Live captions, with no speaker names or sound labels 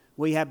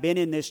We have been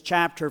in this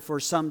chapter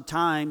for some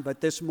time, but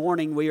this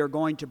morning we are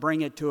going to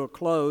bring it to a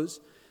close.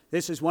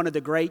 This is one of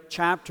the great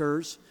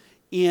chapters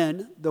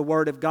in the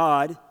Word of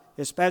God,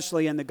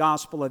 especially in the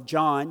Gospel of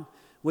John.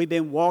 We've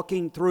been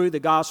walking through the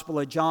Gospel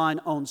of John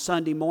on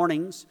Sunday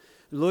mornings,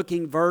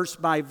 looking verse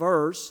by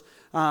verse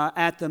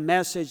at the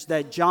message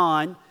that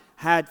John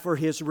had for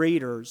his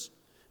readers.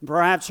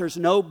 Perhaps there's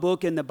no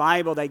book in the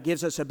Bible that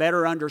gives us a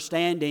better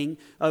understanding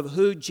of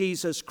who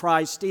Jesus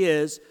Christ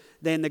is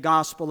than the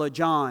Gospel of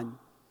John.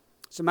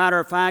 As a matter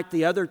of fact,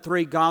 the other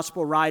three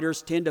gospel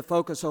writers tend to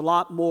focus a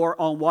lot more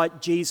on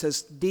what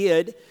Jesus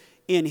did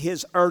in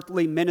his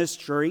earthly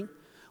ministry,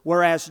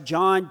 whereas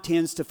John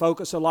tends to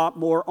focus a lot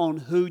more on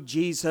who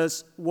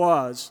Jesus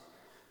was.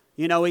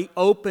 You know, he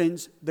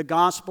opens the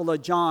Gospel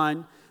of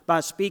John by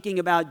speaking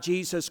about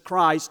Jesus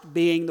Christ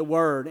being the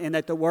Word, and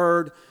that the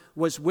Word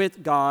was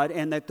with God,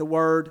 and that the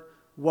Word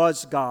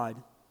was God.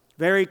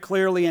 Very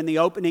clearly in the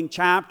opening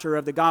chapter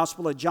of the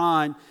Gospel of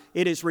John,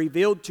 it is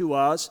revealed to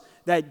us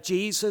that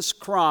Jesus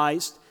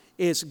Christ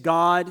is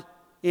God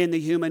in the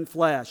human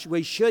flesh.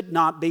 We should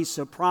not be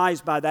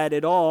surprised by that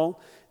at all.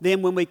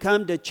 Then when we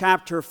come to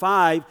chapter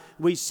 5,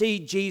 we see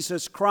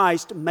Jesus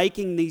Christ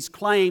making these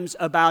claims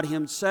about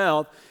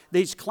himself,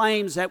 these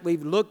claims that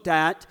we've looked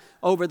at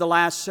over the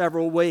last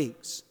several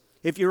weeks.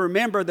 If you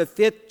remember, the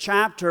 5th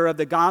chapter of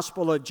the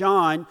Gospel of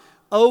John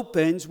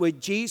opens with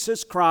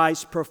Jesus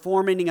Christ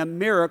performing a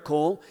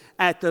miracle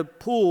at the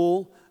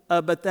pool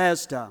of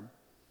Bethesda.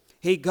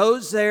 He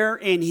goes there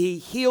and he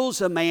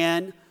heals a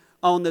man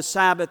on the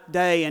Sabbath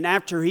day. And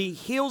after he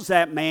heals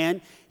that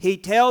man, he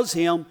tells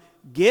him,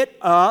 "Get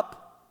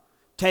up,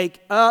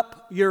 take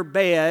up your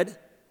bed,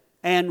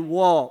 and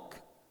walk."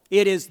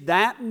 It is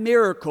that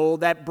miracle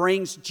that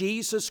brings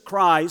Jesus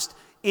Christ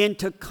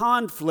into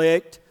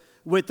conflict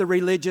with the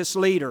religious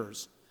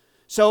leaders.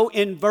 So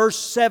in verse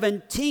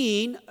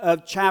 17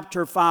 of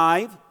chapter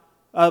 5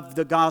 of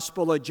the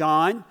Gospel of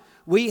John,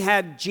 we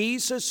have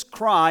Jesus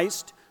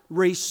Christ's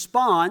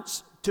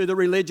response to the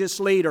religious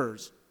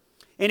leaders.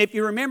 And if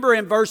you remember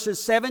in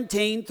verses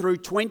 17 through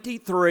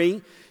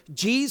 23,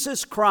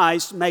 Jesus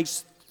Christ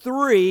makes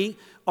 3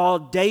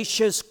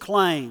 audacious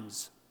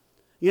claims.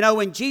 You know,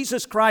 when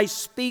Jesus Christ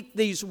speaks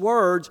these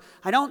words,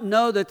 I don't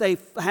know that they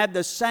have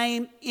the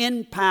same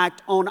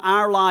impact on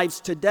our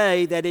lives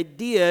today that it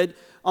did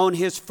on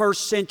his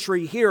first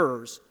century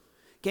hearers.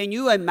 Can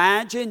you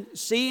imagine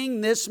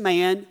seeing this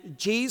man,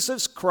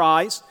 Jesus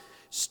Christ,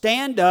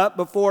 stand up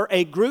before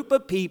a group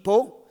of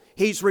people?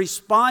 He's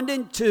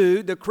responding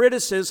to the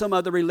criticism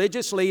of the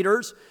religious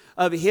leaders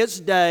of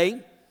his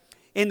day.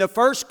 In the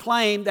first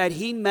claim that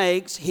he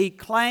makes, he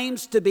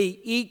claims to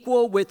be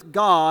equal with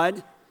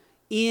God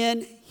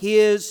in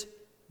his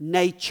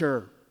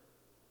nature.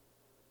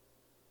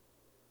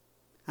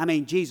 I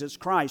mean, Jesus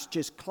Christ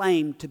just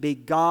claimed to be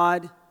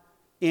God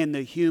in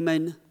the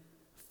human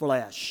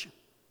flesh.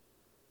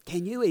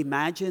 Can you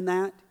imagine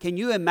that? Can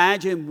you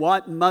imagine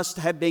what must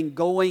have been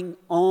going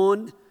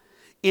on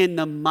in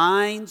the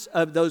minds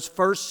of those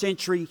first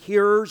century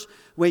hearers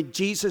when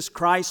Jesus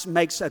Christ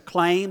makes a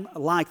claim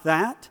like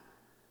that?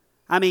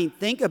 I mean,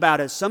 think about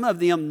it. Some of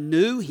them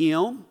knew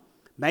him.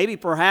 Maybe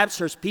perhaps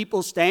there's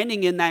people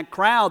standing in that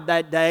crowd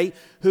that day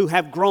who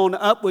have grown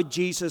up with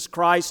Jesus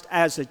Christ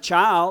as a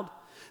child.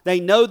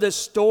 They know the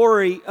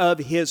story of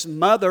his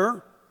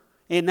mother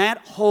and that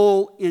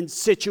whole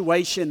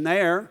situation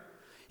there.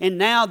 And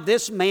now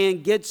this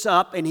man gets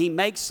up and he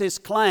makes this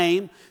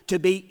claim to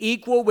be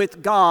equal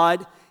with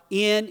God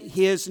in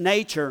his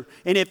nature.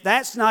 And if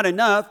that's not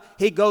enough,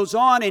 he goes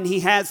on and he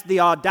has the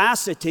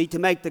audacity to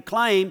make the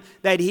claim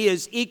that he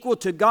is equal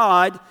to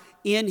God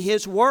in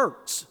his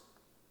works.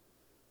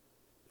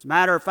 As a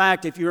matter of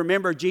fact, if you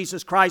remember,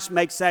 Jesus Christ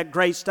makes that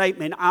great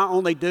statement, "I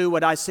only do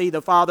what I see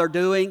the Father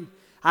doing.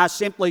 I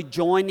simply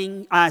join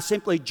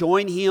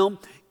him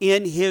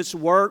in his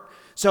work."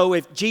 So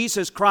if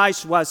Jesus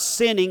Christ was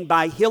sinning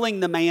by healing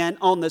the man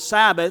on the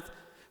Sabbath,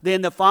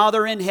 then the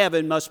Father in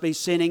heaven must be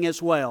sinning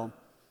as well,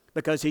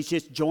 because he's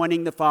just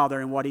joining the Father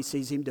in what he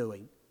sees him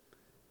doing.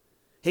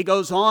 He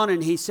goes on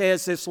and he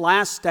says this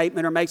last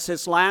statement, or makes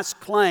this last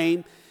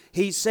claim.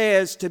 He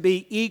says to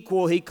be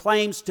equal, he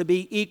claims to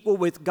be equal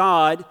with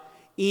God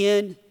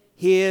in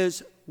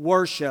his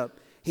worship.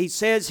 He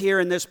says here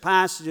in this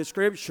passage of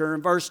Scripture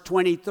in verse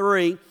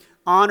 23,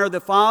 "Honor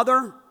the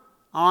Father,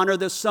 honor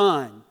the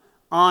Son.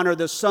 Honor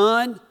the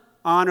Son,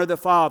 honor the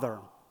Father.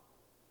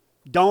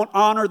 Don't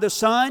honor the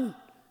Son,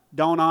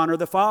 don't honor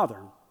the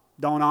Father.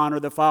 Don't honor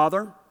the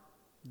Father,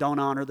 don't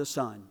honor the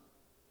Son."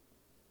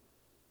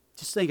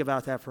 Just think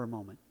about that for a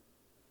moment.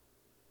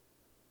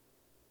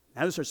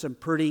 Those are some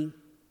pretty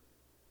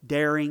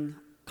daring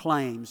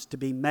claims to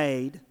be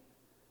made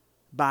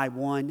by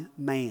one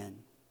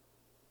man.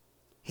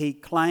 He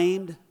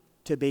claimed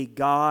to be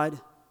God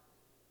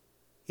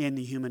in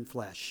the human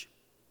flesh.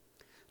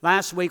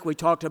 Last week we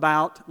talked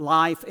about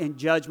life and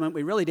judgment.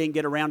 We really didn't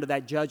get around to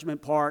that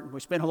judgment part.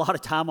 We spent a lot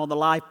of time on the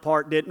life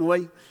part, didn't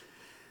we?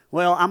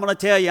 Well, I'm going to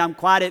tell you, I'm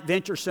quite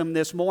adventuresome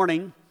this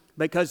morning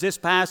because this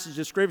passage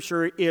of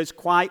Scripture is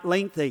quite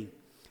lengthy.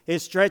 It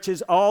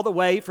stretches all the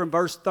way from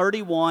verse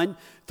 31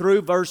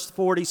 through verse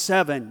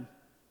 47.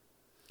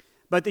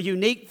 But the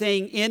unique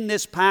thing in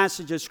this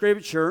passage of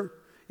Scripture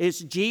is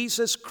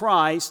Jesus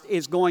Christ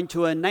is going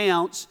to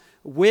announce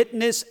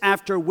witness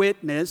after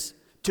witness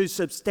to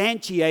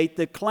substantiate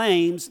the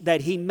claims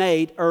that he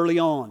made early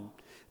on.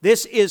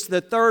 This is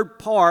the third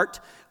part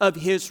of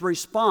his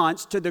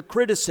response to the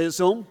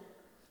criticism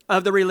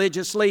of the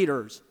religious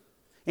leaders.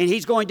 And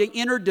he's going to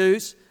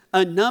introduce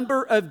a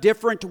number of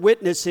different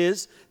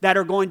witnesses that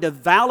are going to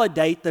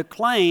validate the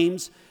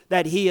claims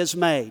that he has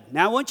made.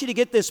 Now, I want you to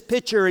get this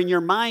picture in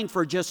your mind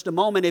for just a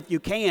moment, if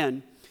you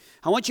can.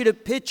 I want you to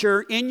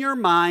picture in your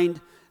mind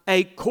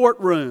a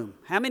courtroom.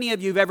 How many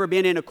of you have ever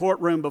been in a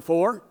courtroom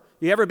before?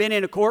 You ever been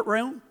in a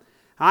courtroom?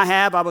 I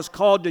have. I was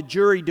called to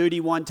jury duty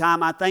one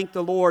time. I thank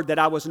the Lord that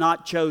I was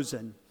not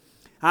chosen.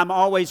 I'm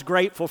always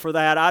grateful for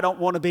that. I don't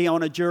want to be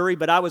on a jury,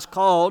 but I was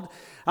called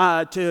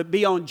to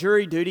be on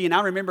jury duty, and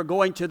I remember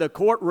going to the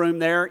courtroom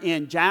there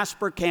in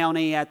Jasper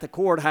County at the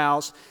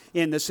courthouse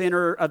in the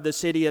center of the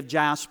city of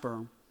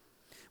Jasper.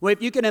 Well,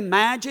 if you can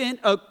imagine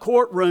a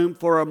courtroom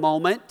for a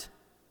moment,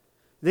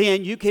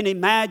 then you can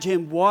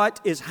imagine what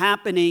is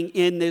happening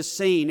in this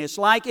scene. It's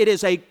like it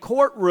is a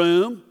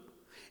courtroom,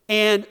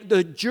 and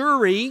the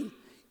jury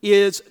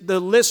is the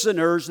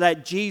listeners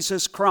that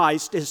Jesus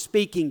Christ is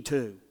speaking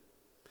to.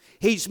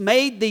 He's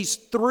made these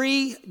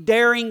three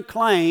daring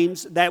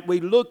claims that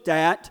we looked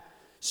at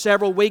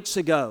several weeks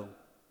ago.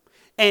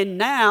 And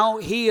now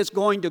he is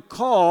going to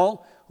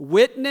call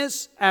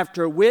witness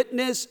after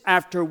witness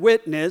after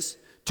witness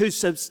to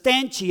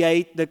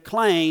substantiate the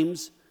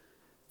claims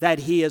that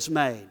he has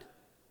made.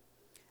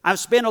 I've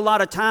spent a lot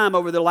of time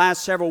over the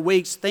last several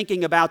weeks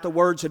thinking about the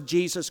words of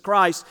Jesus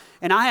Christ,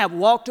 and I have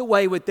walked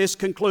away with this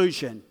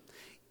conclusion.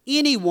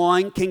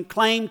 Anyone can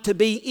claim to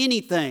be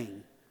anything,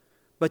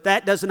 but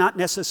that does not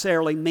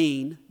necessarily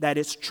mean that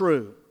it's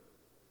true.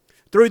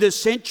 Through the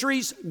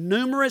centuries,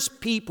 numerous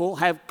people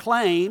have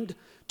claimed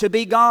to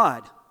be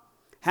God.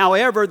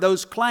 However,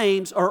 those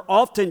claims are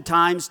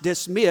oftentimes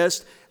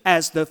dismissed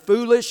as the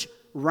foolish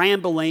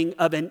rambling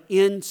of an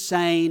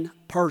insane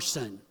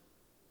person.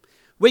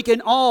 We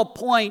can all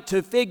point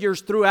to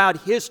figures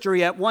throughout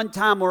history at one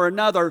time or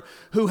another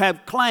who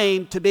have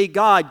claimed to be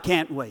God,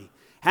 can't we?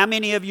 How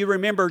many of you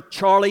remember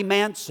Charlie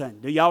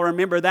Manson? Do y'all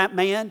remember that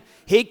man?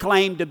 He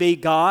claimed to be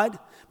God,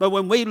 but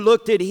when we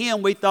looked at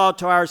him, we thought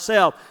to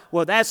ourselves,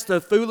 well, that's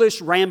the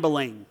foolish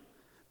rambling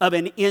of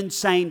an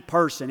insane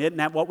person. Isn't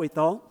that what we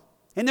thought?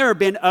 And there have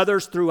been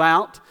others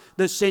throughout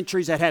the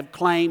centuries that have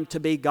claimed to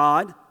be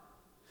God.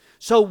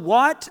 So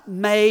what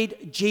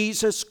made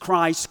Jesus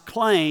Christ's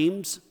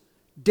claims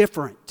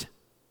different?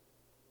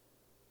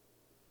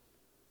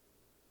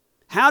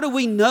 How do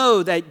we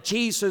know that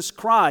Jesus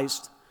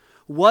Christ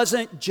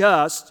wasn't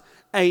just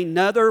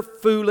another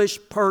foolish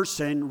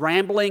person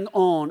rambling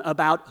on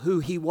about who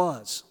he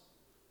was?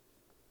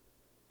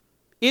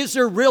 Is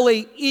there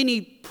really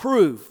any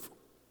proof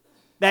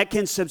that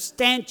can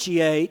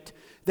substantiate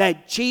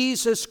that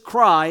Jesus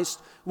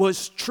Christ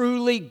was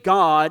truly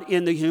God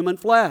in the human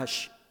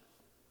flesh?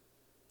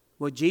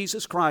 Well,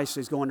 Jesus Christ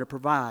is going to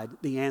provide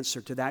the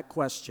answer to that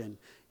question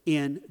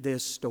in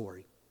this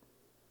story.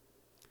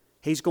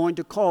 He's going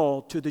to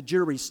call to the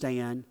jury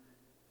stand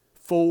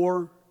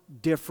 4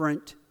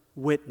 different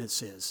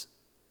witnesses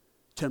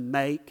to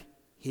make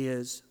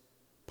his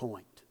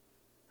point.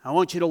 I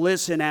want you to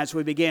listen as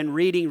we begin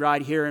reading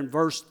right here in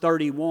verse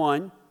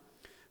 31.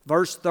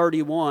 Verse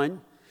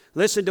 31,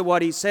 listen to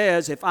what he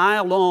says. If I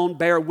alone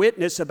bear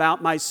witness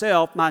about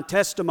myself, my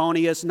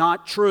testimony is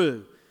not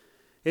true.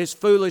 It's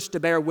foolish to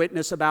bear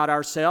witness about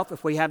ourselves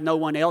if we have no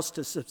one else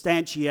to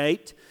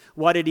substantiate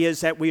what it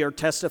is that we are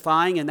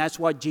testifying, and that's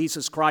what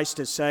Jesus Christ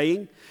is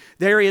saying.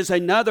 There is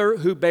another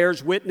who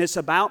bears witness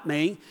about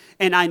me,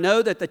 and I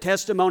know that the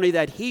testimony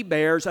that he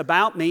bears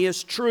about me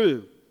is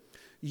true.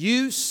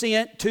 You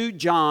sent to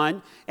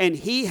John, and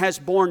he has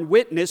borne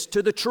witness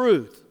to the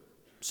truth.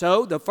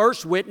 So the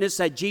first witness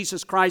that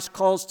Jesus Christ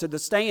calls to the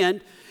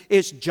stand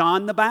is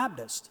John the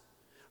Baptist.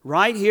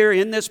 Right here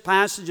in this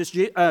passage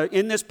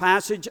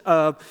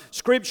of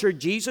Scripture,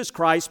 Jesus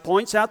Christ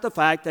points out the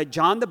fact that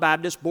John the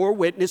Baptist bore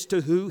witness to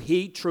who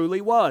he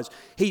truly was.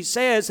 He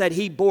says that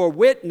he bore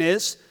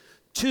witness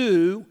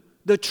to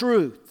the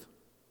truth.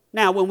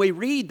 Now, when we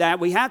read that,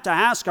 we have to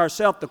ask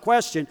ourselves the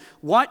question,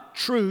 what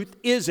truth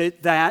is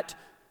it that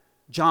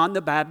John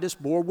the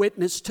Baptist bore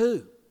witness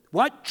to?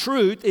 What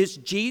truth is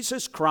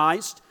Jesus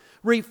Christ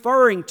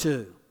referring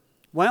to?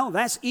 Well,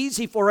 that's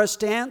easy for us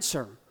to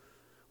answer.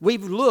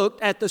 We've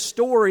looked at the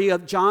story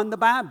of John the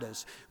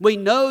Baptist. We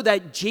know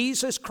that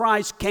Jesus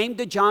Christ came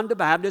to John the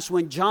Baptist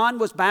when John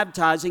was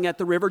baptizing at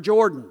the River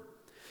Jordan.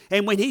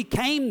 And when he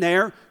came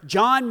there,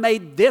 John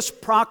made this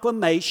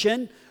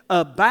proclamation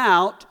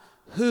about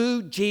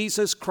who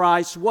Jesus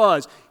Christ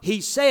was.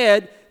 He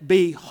said,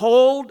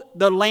 "Behold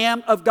the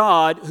Lamb of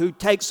God who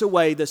takes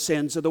away the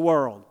sins of the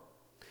world."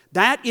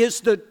 That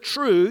is the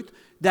truth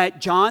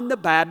that John the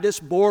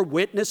Baptist bore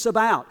witness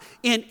about.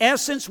 In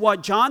essence,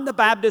 what John the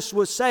Baptist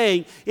was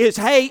saying is,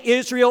 hey,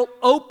 Israel,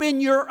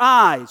 open your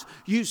eyes.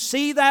 You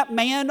see that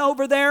man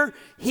over there?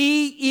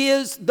 He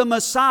is the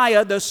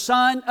Messiah, the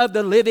Son of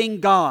the living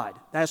God.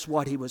 That's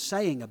what he was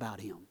saying about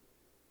him.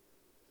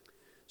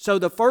 So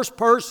the first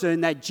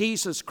person that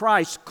Jesus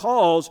Christ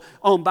calls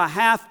on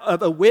behalf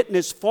of a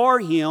witness for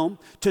him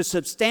to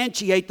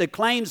substantiate the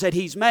claims that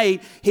he's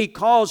made, he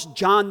calls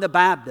John the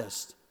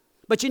Baptist.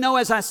 But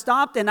as I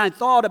stopped and I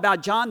thought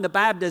about John the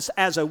Baptist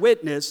as a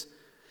witness,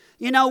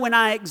 when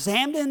I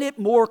examined it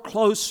more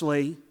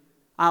closely,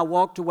 I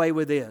walked away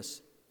with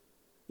this.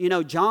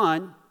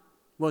 John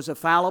was a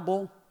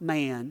fallible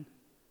man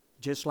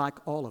just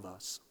like all of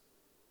us.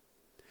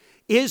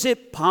 Is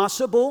it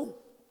possible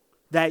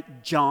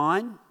that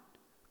John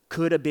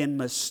could have been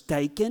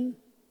mistaken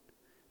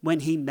when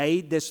he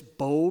made this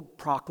bold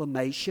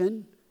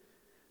proclamation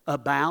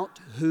about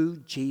who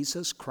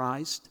Jesus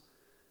Christ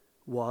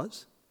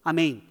was?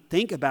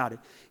 Think about it.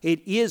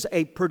 It is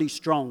a pretty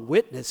strong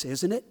witness,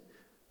 isn't it?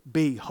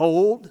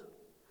 Behold,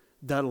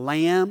 the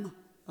Lamb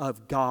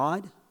of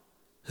God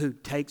who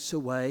takes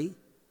away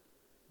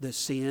the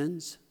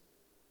sins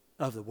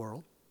of the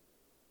world.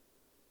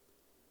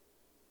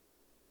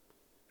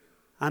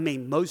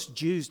 Most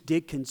Jews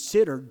did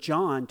consider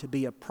John to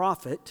be a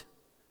prophet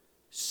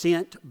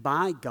sent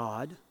by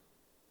God.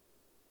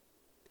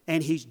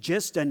 And he's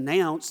just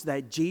announced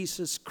that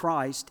Jesus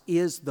Christ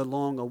is the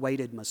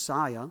long-awaited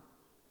Messiah.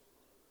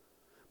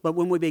 But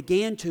when we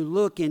began to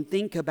look and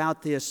think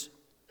about this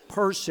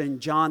person,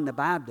 John the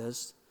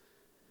Baptist,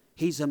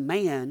 he's a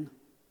man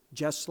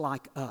just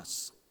like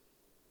us.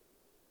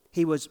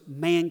 He was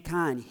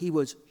mankind. He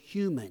was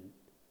human.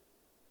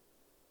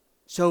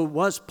 So it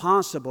was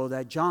possible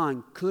that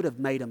John could have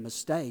made a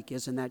mistake.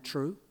 Isn't that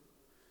true?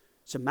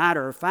 As a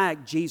matter of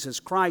fact, Jesus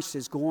Christ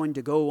is going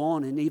to go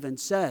on and even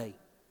say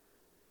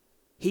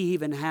he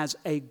even has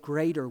a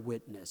greater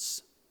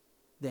witness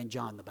than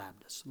John the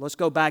Baptist. Let's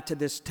go back to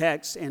this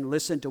text and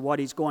listen to what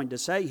he's going to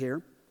say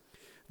here.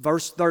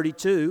 Verse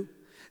 32,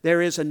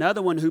 there is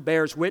another one who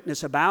bears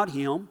witness about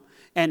him,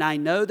 and I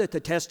know that the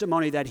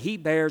testimony that he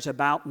bears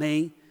about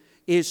me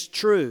is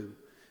true.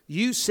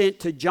 You sent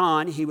to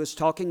John, he was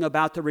talking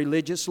about the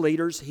religious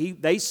leaders,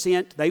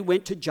 they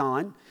went to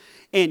John,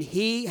 and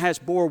he has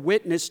bore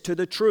witness to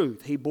the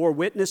truth. He bore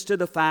witness to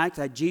the fact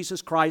that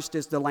Jesus Christ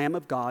is the Lamb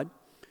of God.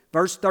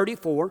 Verse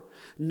 34,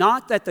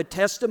 not that the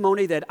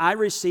testimony that I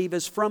receive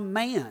is from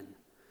man,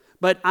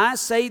 but I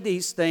say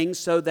these things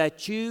so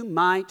that you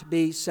might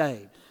be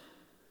saved.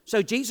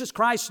 So Jesus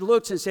Christ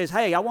looks and says,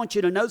 hey, I want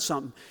you to know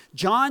something.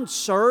 John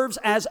serves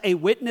as a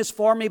witness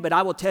for me, but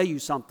I will tell you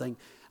something.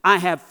 I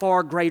have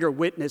far greater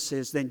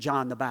witnesses than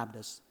John the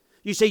Baptist.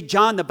 You see,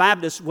 John the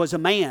Baptist was a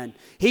man.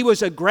 He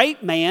was a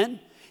great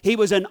man. He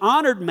was an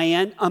honored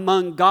man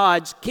among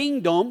God's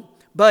kingdom.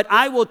 But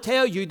I will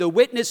tell you, the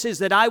witnesses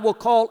that I will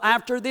call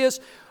after this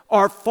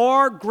are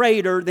far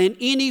greater than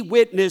any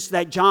witness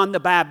that John the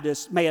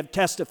Baptist may have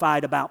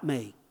testified about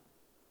me.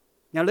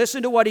 Now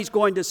listen to what he's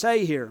going to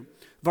say here.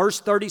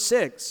 Verse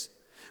 36.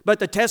 But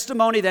the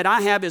testimony that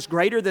I have is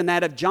greater than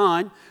that of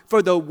John,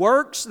 for the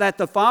works that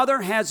the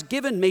Father has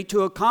given me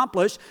to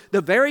accomplish,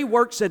 the very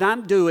works that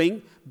I'm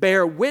doing,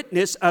 bear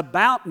witness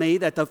about me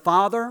that the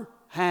Father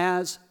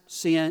has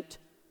sent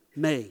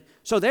me.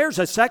 So there's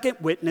a second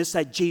witness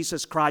that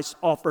Jesus Christ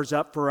offers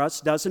up for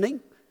us, doesn't he?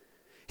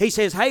 He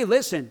says, hey,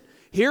 listen,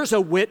 here's a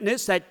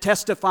witness that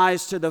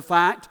testifies to the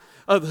fact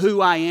of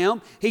who I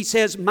am. He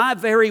says, my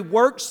very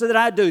works that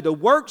I do, the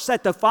works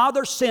that the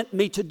Father sent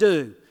me to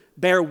do,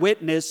 bear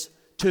witness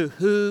to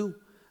who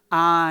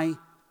I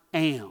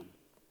am.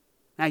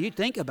 Now you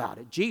think about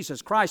it.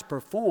 Jesus Christ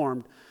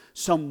performed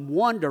some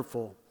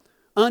wonderful,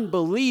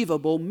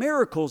 unbelievable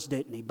miracles,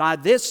 didn't he? By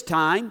this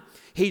time,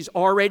 he's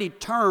already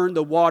turned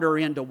the water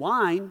into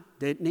wine,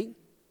 didn't he?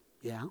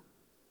 Yeah.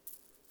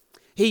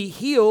 He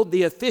healed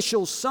the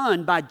official's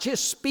son by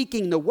just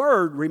speaking the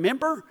word.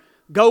 Remember?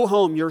 Go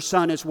home, your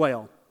son is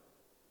well.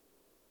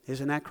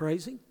 Isn't that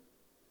crazy?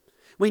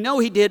 We know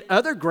he did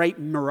other great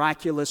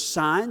miraculous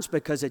signs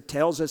because it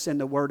tells us in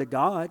the Word of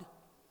God.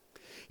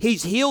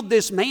 He's healed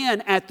this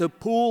man at the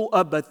pool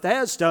of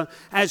Bethesda.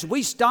 As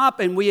we stop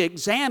and we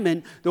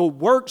examine the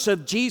works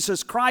of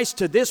Jesus Christ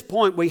to this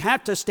point, we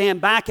have to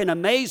stand back in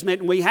amazement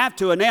and we have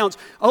to announce,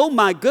 oh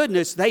my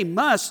goodness, they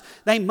must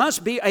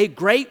be a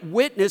great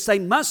witness. They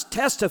must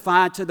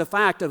testify to the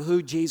fact of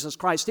who Jesus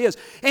Christ is.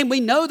 And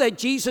we know that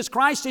Jesus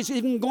Christ is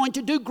even going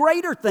to do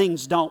greater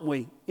things, don't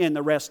we, in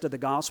the rest of the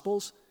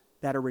Gospels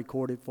that are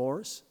recorded for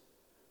us.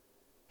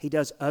 He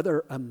does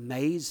other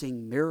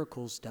amazing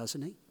miracles,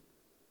 doesn't he?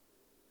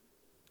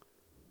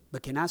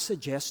 But can I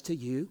suggest to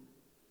you,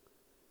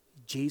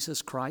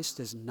 Jesus Christ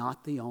is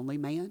not the only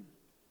man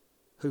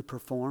who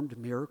performed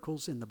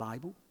miracles in the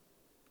Bible?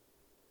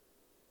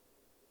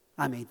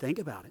 Think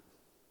about it.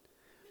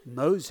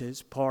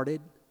 Moses parted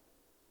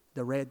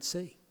the Red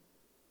Sea.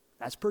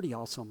 That's pretty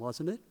awesome,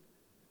 wasn't it?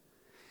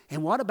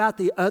 And what about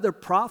the other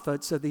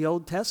prophets of the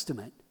Old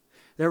Testament?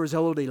 There was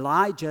old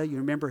Elijah. You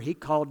remember he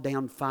called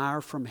down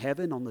fire from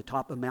heaven on the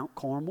top of Mount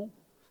Carmel?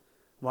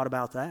 What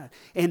about that?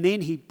 And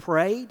then he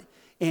prayed,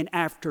 and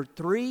after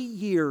 3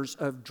 years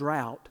of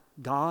drought,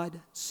 God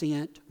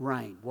sent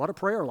rain. What a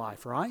prayer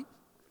life, right?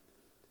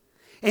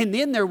 And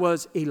then there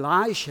was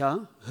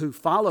Elisha, who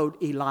followed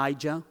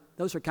Elijah.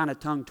 Those are kind of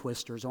tongue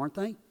twisters, aren't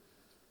they?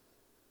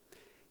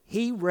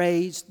 He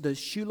raised the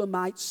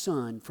Shulamite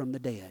son from the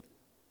dead.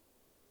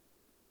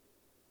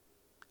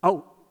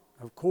 Oh,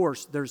 of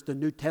course, there's the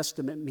New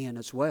Testament men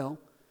as well.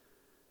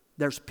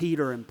 There's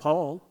Peter and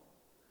Paul.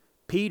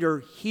 Peter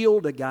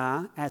healed a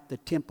guy at the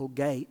temple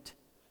gate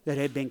that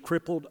had been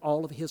crippled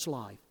all of his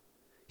life.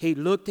 He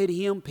looked at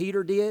him,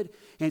 Peter did,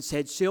 and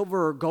said,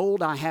 "Silver or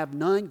gold I have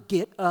none.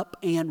 Get up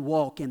and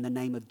walk in the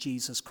name of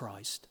Jesus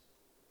Christ."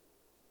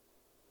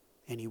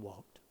 And he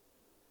walked.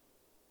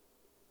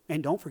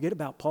 And don't forget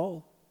about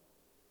Paul.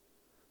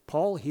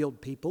 Paul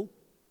healed people.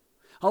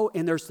 Oh,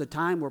 and there's the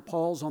time where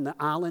Paul's on the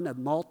island of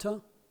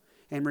Malta.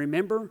 And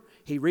remember,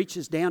 he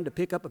reaches down to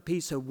pick up a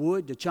piece of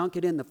wood to chunk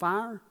it in the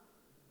fire.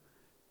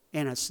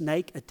 And a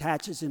snake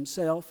attaches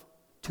himself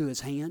to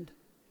his hand.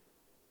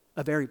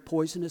 A very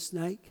poisonous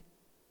snake.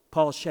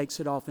 Paul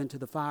shakes it off into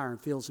the fire and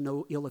feels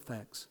no ill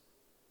effects.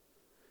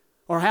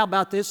 Or how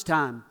about this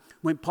time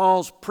when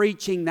Paul's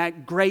preaching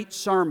that great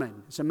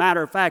sermon? As a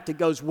matter of fact, it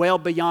goes well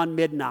beyond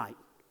midnight.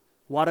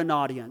 What an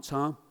audience,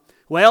 huh?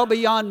 Well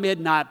beyond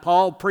midnight,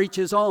 Paul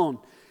preaches on.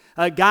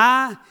 A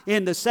guy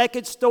in the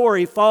second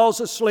story falls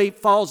asleep,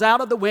 falls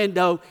out of the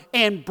window,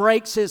 and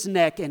breaks his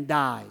neck and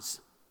dies.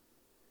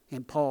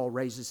 And Paul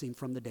raises him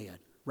from the dead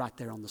right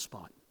there on the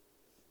spot.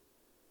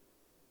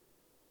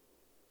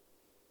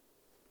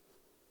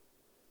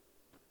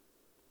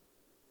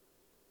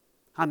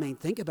 I mean,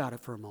 think about it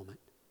for a moment.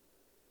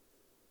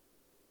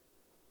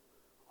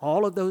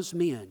 All of those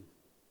men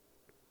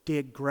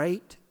did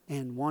great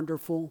and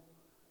wonderful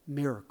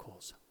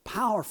miracles,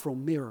 powerful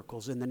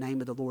miracles in the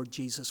name of the Lord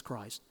Jesus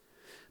Christ.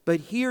 But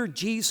here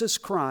Jesus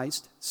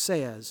Christ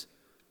says,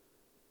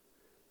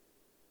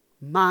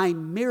 "My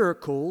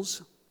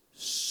miracles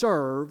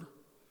serve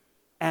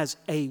as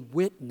a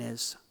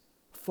witness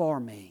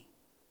for me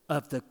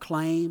of the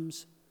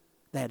claims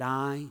that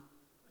I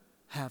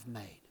have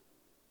made."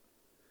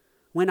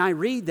 When I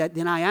read that,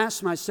 then I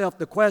ask myself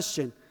the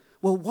question,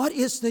 well, what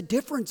is the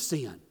difference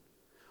then?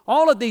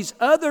 All of these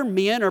other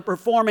men are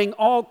performing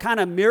all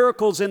kind of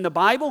miracles in the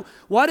Bible.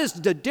 What is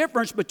the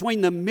difference between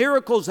the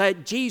miracles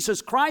that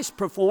Jesus Christ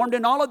performed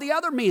and all of the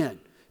other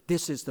men?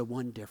 This is the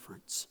one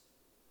difference.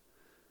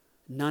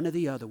 None of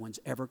the other ones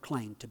ever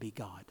claimed to be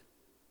God.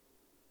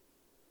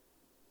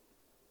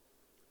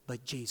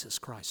 But Jesus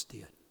Christ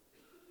did.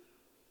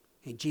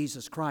 And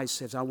Jesus Christ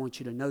says, I want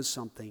you to know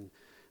something.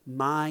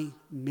 My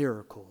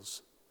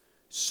miracles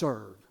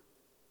serve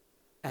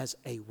as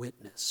a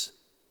witness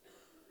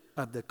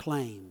of the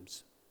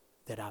claims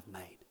that I've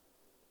made.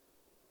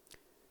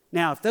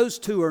 Now, if those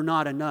two are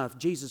not enough,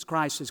 Jesus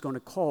Christ is going to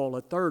call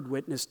a third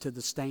witness to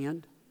the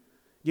stand.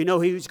 You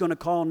know who he's going to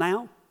call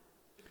now?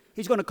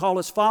 He's going to call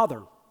his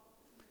Father.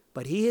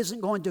 But he isn't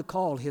going to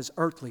call his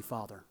earthly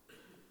father.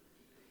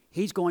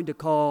 He's going to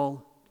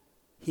call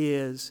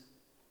his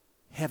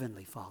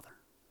heavenly Father.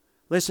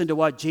 Listen to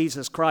what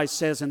Jesus Christ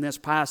says in this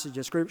passage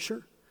of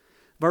Scripture.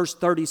 Verse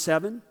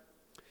 37,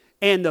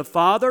 "And the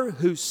Father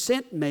who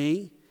sent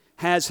me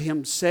has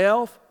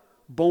himself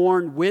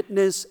borne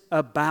witness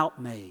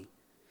about me.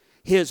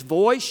 His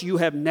voice you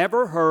have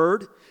never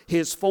heard,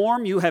 his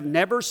form you have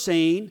never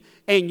seen,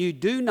 and you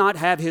do not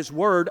have his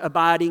word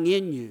abiding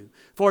in you.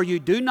 For you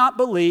do not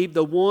believe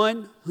the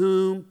one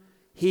whom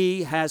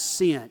he has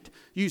sent.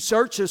 You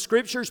search the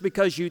Scriptures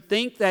because you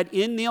think that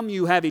in them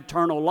you have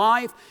eternal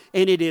life,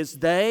 and it is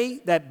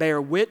they that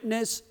bear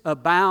witness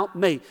about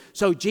me."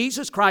 So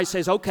Jesus Christ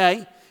says,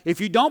 okay, if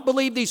you don't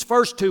believe these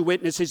first two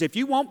witnesses, if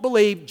you won't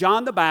believe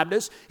John the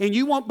Baptist, and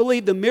you won't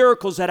believe the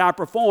miracles that I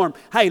perform,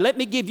 hey, let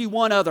me give you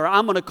one other.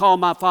 I'm going to call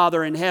my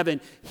Father in heaven.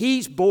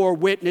 He's bore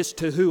witness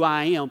to who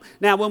I am.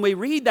 Now, when we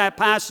read that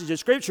passage of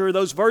Scripture, or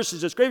those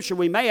verses of Scripture,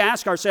 we may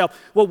ask ourselves,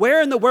 well,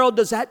 where in the world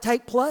does that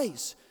take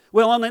place?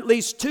 Well, on at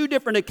least two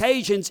different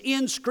occasions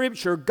in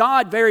Scripture,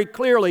 God very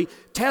clearly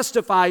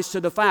testifies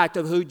to the fact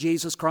of who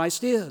Jesus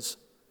Christ is.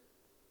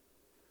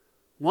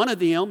 One of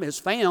them is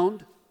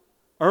found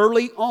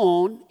early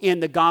on in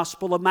the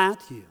Gospel of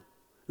Matthew.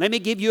 Let me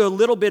give you a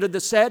little bit of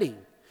the setting.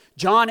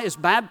 John is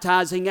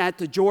baptizing at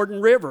the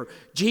Jordan River.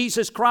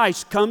 Jesus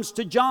Christ comes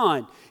to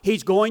John.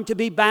 He's going to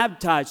be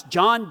baptized.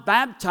 John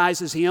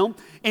baptizes him,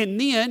 and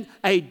then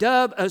a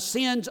dove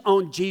ascends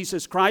on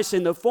Jesus Christ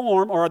in the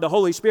form, or the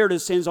Holy Spirit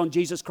ascends on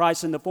Jesus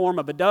Christ in the form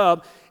of a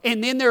dove,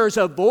 and then there is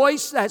a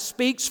voice that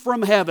speaks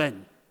from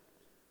heaven.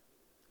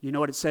 You know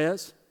what it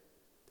says?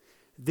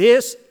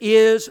 "This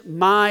is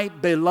my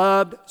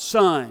beloved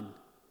Son,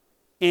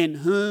 in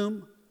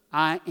whom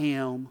I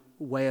am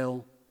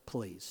well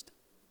pleased."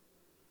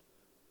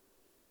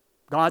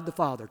 God the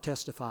Father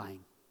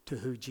testifying to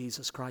who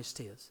Jesus Christ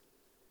is.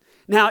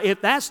 Now,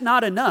 if that's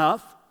not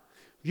enough,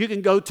 you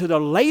can go to the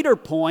later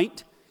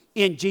point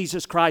in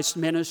Jesus Christ's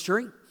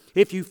ministry.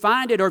 If you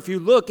find it or if you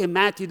look in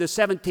Matthew the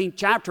 17th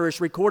chapter,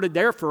 it's recorded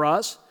there for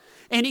us.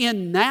 And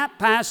in that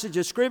passage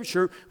of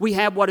Scripture, we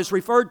have what is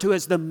referred to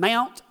as the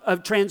Mount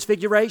of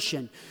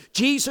Transfiguration.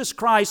 Jesus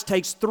Christ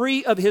takes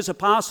 3 of His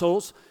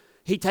apostles.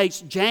 He takes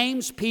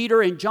James,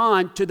 Peter, and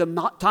John to the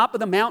top of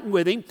the mountain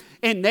with Him.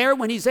 And there,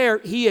 when He's there,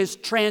 He is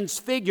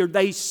transfigured.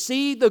 They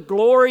see the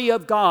glory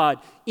of God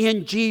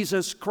in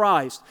Jesus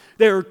Christ.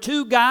 There are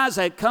 2 guys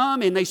that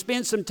come and they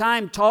spend some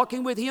time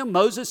talking with Him,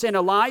 Moses and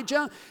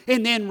Elijah.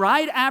 And then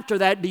right after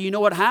that, do you know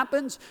what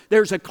happens?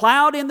 There's a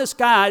cloud in the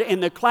sky,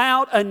 and the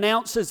cloud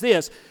announces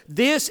this: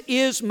 "This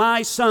is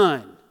my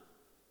Son,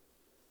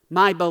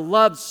 my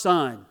beloved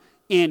Son,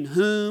 in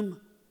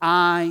whom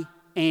I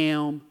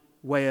am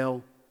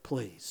well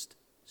pleased."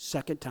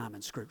 Second time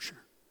in Scripture.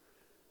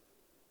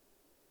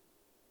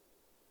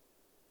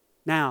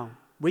 Now,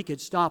 we could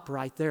stop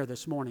right there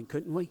this morning,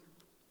 couldn't we?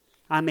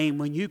 I mean,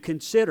 when you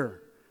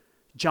consider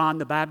John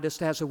the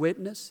Baptist as a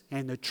witness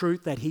and the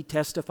truth that he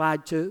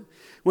testified to,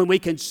 when we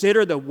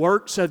consider the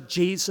works of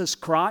Jesus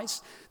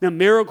Christ, the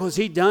miracles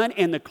He done,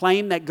 and the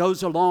claim that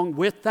goes along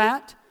with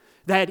that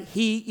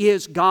He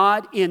is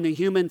God in the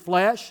human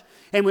flesh,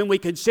 and when we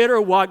consider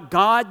what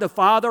God the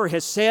Father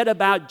has said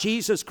about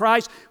Jesus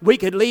Christ, we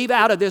could leave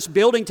out of this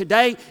building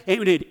today and it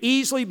would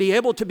easily be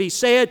able to be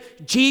said,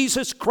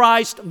 Jesus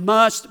Christ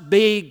must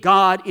be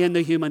God in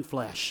the human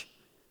flesh.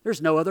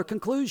 There's no other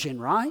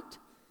conclusion, right?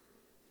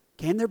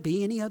 Can there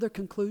be any other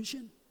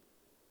conclusion?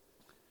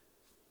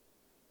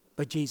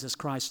 But Jesus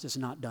Christ is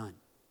not done.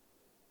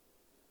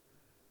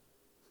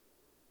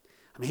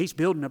 I mean, He's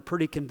building a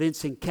pretty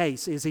convincing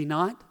case, is He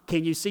not?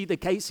 Can you see the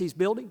case He's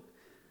building?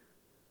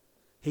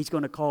 He's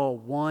going to call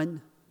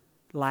one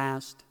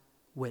last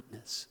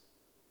witness.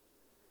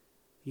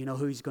 You know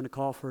who He's going to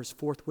call for His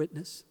 4th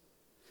witness?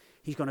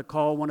 He's going to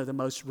call one of the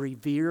most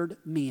revered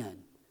men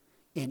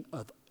in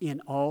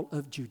all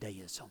of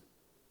Judaism.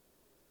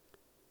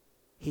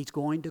 He's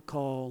going to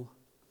call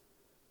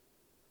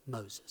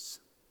Moses.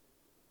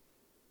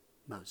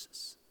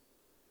 Moses.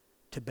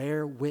 To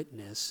bear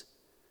witness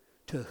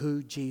to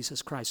who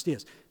Jesus Christ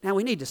is. Now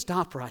we need to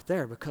stop right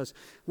there, because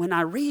when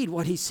I read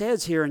what he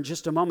says here in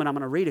just a moment, I'm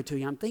going to read it to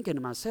you, I'm thinking to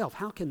myself,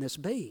 how can this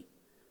be?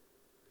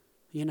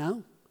 You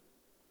know?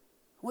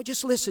 Well,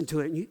 just listen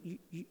to it. And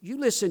you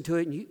listen to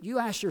it and you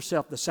ask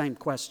yourself the same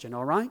question,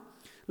 all right?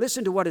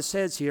 Listen to what it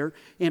says here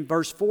in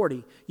verse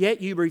 40. Yet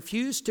you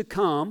refuse to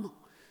come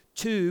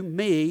to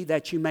me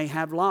that you may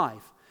have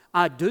life.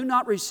 I do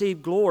not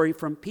receive glory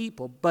from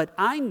people, but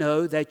I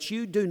know that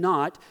you do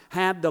not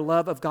have the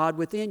love of God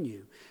within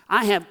you.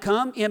 I have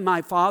come in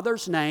my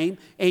Father's name,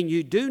 and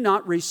you do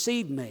not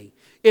receive me.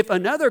 If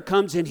another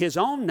comes in his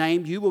own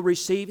name, you will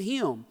receive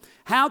him.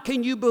 How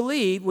can you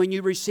believe when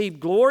you receive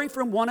glory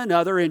from one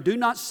another and do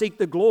not seek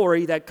the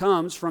glory that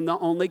comes from the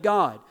only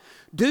God?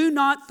 Do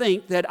not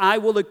think that I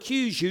will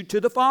accuse you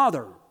to the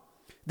Father.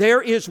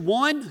 There is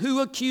one who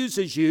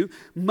accuses you,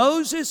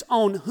 Moses,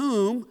 on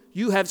whom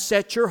you have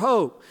set your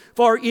hope.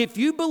 For if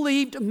you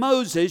believed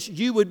Moses,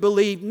 you would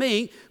believe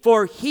me,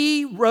 for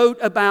he wrote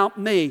about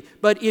me.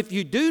 But if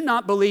you do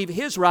not believe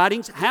his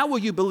writings, how will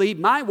you believe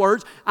my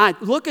words? I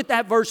look at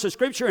that verse of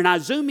Scripture and I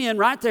zoom in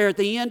right there at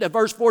the end of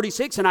verse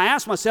 46 and I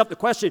ask myself the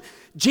question,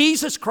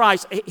 Jesus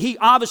Christ,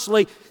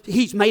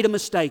 he's made a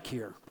mistake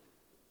here.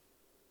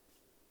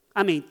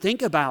 I mean,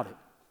 think about it.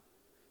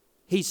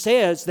 He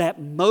says that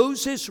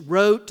Moses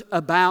wrote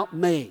about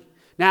me.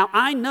 Now,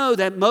 I know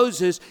that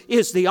Moses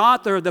is the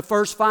author of the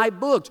first 5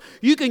 books.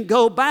 You can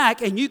go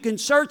back and you can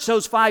search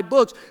those 5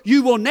 books.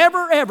 You will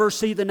never, ever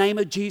see the name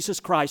of Jesus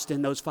Christ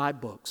in those 5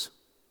 books.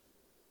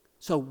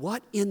 So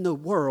what in the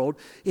world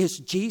is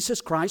Jesus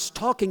Christ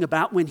talking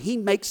about when he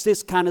makes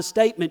this kind of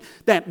statement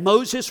that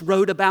Moses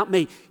wrote about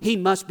me? He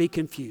must be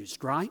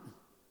confused, right?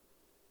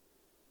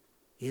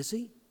 Is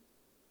he?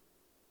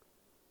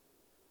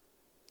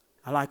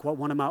 I like what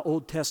one of my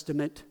Old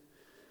Testament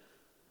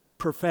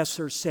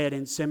professors said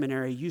in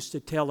seminary. He used to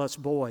tell us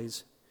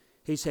boys.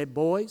 He said,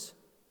 boys,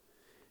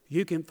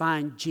 you can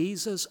find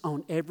Jesus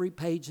on every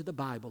page of the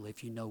Bible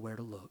if you know where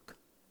to look.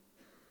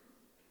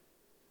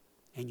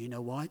 And you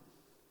know what?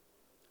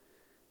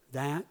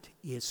 That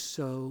is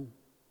so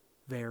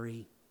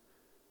very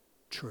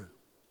true.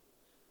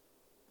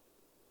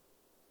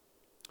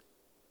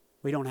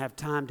 We don't have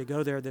time to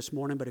go there this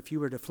morning, but if you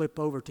were to flip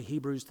over to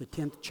Hebrews, the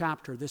 10th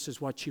chapter, this is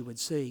what you would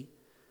see.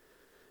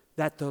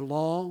 That the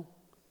law,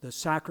 the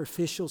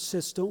sacrificial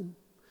system,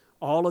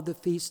 all of the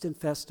feasts and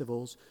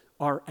festivals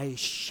are a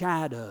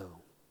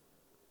shadow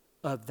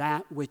of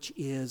that which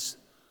is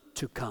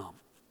to come.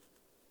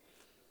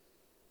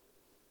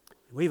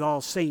 We've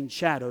all seen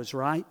shadows,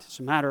 right? As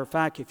a matter of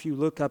fact, if you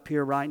look up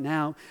here right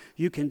now,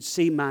 you can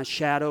see my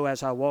shadow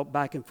as I walk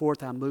back and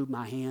forth. I move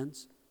my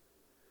hands.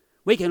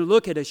 We can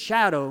look at a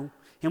shadow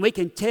and we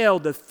can tell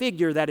the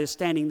figure that is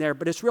standing there,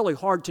 but it's really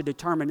hard to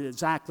determine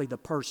exactly the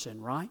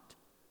person, right?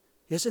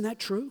 Isn't that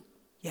true?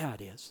 Yeah,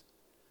 it is.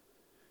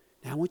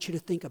 Now I want you to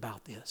think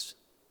about this.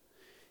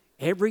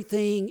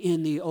 Everything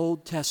in the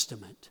Old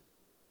Testament,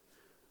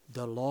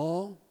 the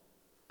law,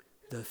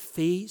 the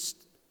feast,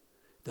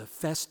 The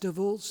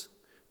festivals,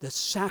 the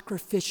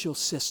sacrificial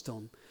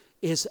system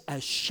is a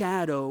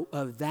shadow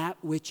of that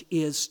which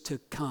is to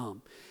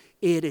come.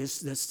 It is,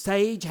 the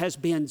stage has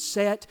been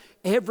set,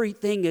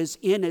 everything is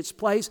in its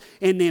place,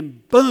 and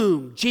then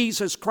boom,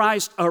 Jesus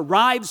Christ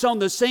arrives on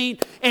the scene,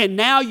 and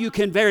now you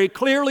can very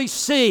clearly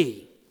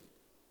see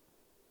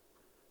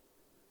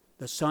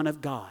the Son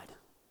of God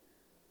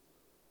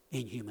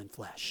in human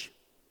flesh.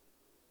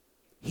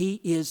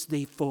 He is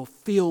the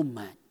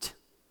fulfillment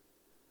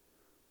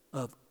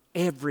of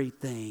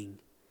everything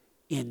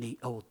in the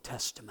Old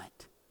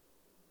Testament.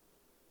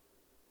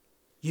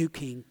 You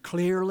can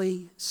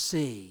clearly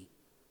see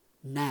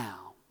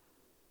now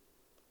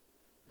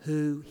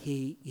who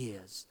He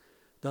is,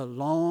 the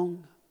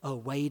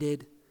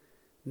long-awaited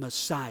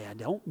Messiah.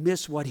 Don't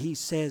miss what He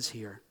says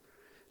here.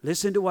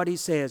 Listen to what He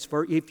says.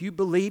 For if you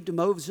believed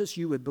Moses,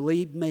 you would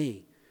believe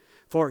me,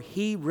 for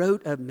he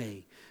wrote of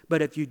me.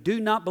 But if you do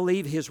not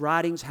believe his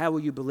writings, how will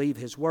you believe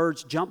his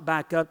words? Jump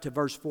back up to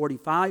verse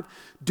 45.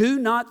 Do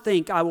not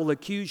think I will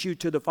accuse you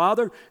to the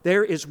Father.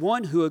 There is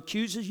one who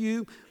accuses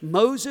you,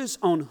 Moses,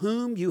 on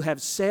whom you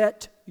have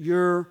set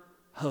your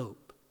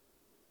hope.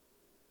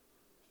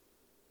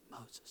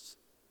 Moses.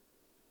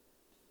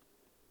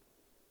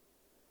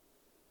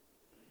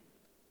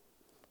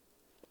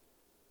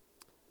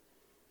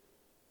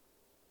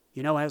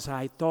 You know, as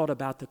I thought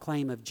about the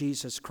claim of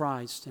Jesus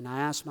Christ, and I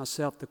asked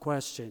myself the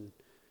question,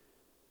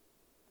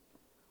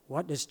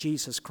 what does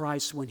Jesus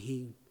Christ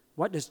mean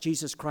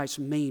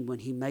when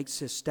He makes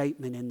this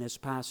statement in this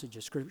passage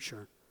of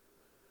Scripture?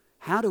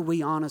 How do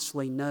we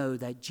honestly know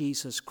that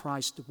Jesus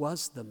Christ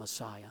was the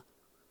Messiah?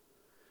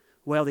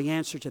 Well, the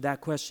answer to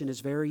that question is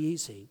very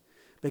easy.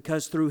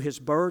 Because through His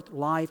birth,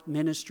 life,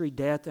 ministry,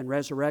 death, and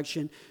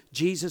resurrection,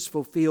 Jesus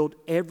fulfilled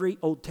every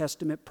Old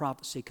Testament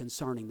prophecy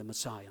concerning the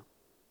Messiah.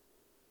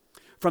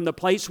 From the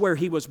place where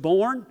He was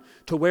born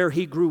to where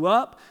He grew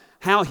up,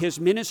 how His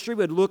ministry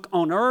would look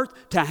on earth,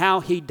 to how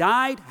He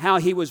died, how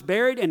He was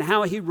buried, and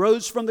how He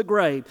rose from the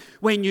grave.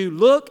 When you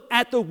look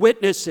at the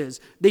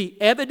witnesses, the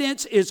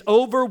evidence is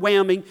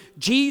overwhelming.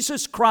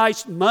 Jesus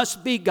Christ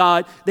must be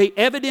God. The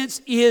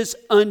evidence is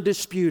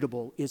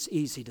undisputable. It's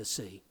easy to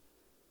see.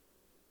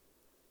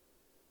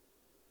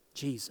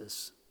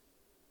 Jesus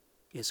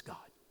is God.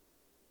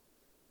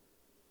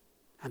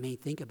 I mean,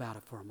 think about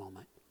it for a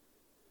moment.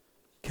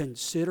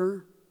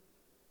 Consider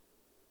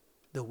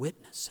the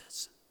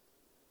witnesses.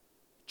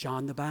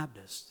 John the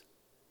Baptist.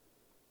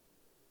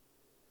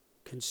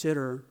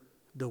 Consider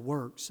the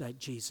works that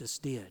Jesus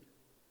did.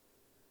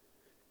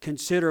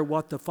 Consider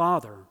what the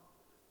Father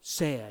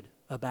said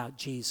about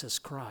Jesus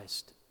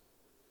Christ.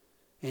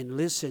 And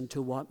listen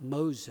to what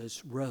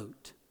Moses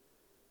wrote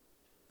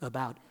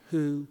about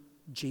who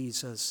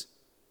Jesus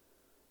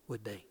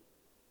would be.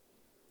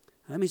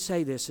 Let me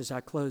say this as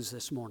I close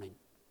this morning.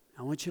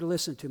 I want you to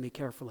listen to me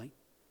carefully.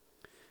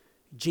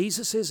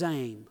 Jesus'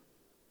 aim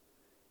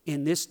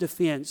in this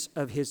defense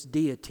of His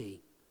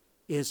deity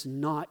is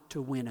not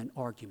to win an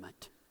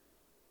argument.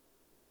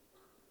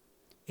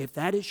 If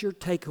that is your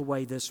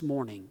takeaway this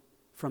morning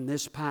from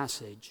this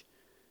passage,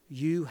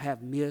 you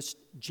have missed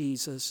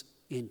Jesus'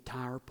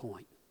 entire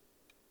point.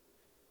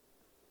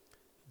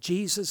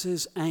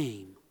 Jesus'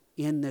 aim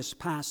in this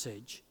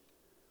passage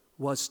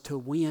was to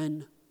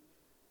win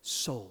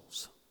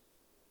souls.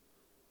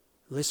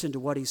 Listen to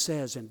what He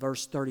says in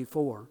verse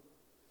 34.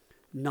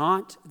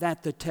 Not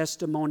that the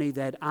testimony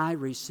that I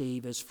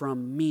receive is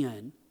from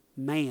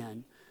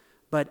man,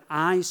 but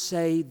I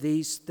say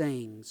these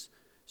things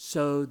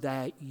so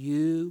that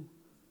you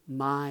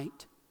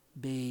might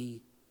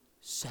be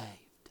saved.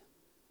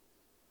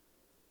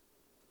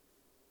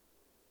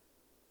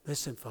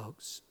 Listen,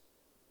 folks,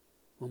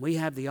 when we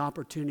have the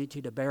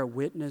opportunity to bear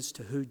witness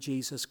to who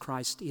Jesus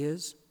Christ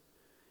is,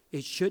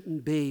 it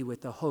shouldn't be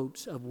with the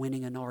hopes of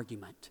winning an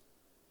argument.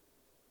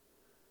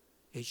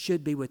 It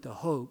should be with the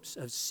hopes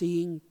of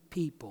seeing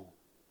people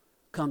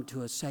come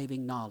to a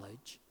saving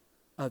knowledge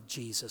of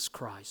Jesus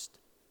Christ.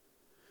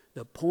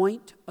 The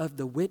point of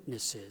the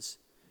witnesses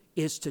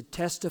is to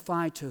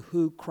testify to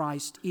who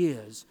Christ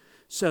is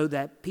so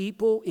that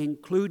people,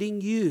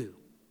 including you,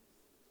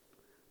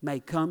 may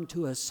come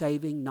to a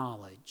saving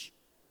knowledge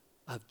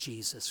of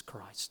Jesus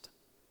Christ.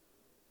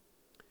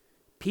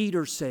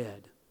 Peter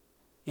said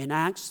in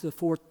Acts the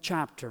 4th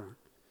chapter,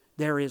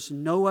 there is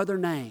no other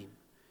name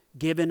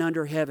given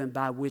under heaven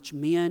by which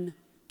men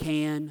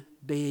can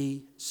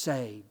be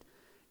saved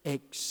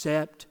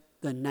except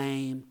the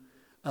name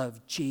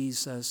of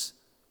Jesus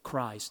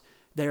Christ.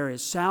 There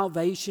is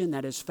salvation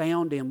that is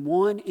found in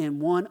one and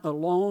one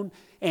alone,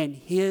 and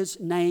His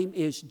name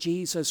is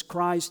Jesus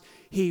Christ.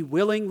 He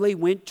willingly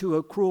went to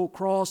a cruel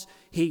cross.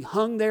 He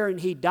hung there and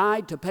He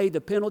died to pay the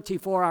penalty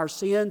for our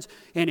sins.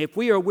 And if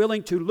we are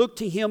willing to look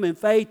to Him in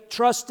faith,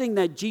 trusting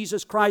that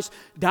Jesus Christ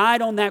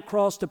died on that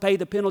cross to pay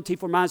the penalty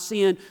for my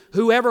sin,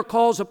 whoever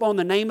calls upon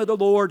the name of the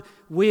Lord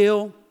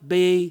will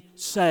be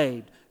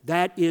saved.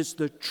 That is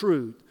the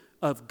truth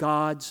of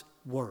God's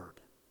Word.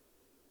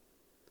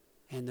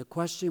 And the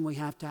question we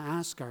have to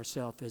ask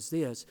ourselves is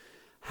this: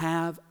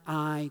 have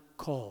I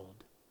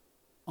called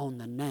on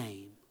the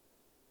name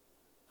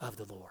of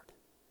the Lord.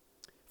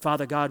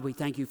 Father God, we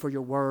thank you for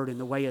your word and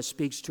the way it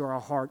speaks to our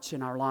hearts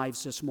and our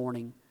lives this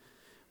morning.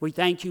 We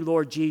thank you,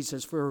 Lord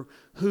Jesus, for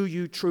who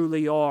you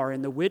truly are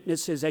and the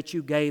witnesses that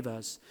you gave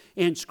us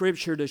in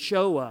Scripture to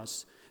show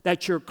us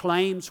that your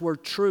claims were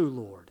true,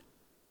 Lord.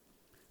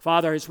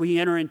 Father, as we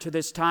enter into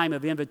this time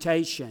of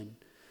invitation,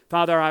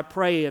 Father, I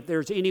pray if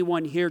there's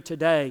anyone here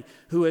today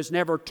who has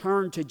never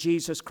turned to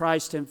Jesus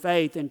Christ in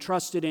faith and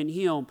trusted in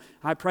Him,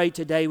 I pray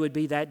today would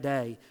be that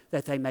day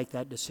that they make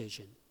that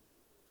decision.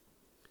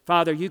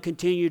 Father, you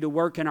continue to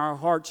work in our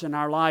hearts and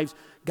our lives,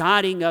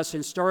 guiding us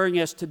and stirring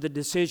us to the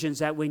decisions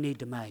that we need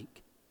to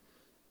make.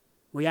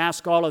 We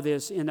ask all of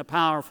this in the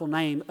powerful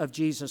name of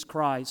Jesus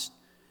Christ.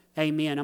 Amen.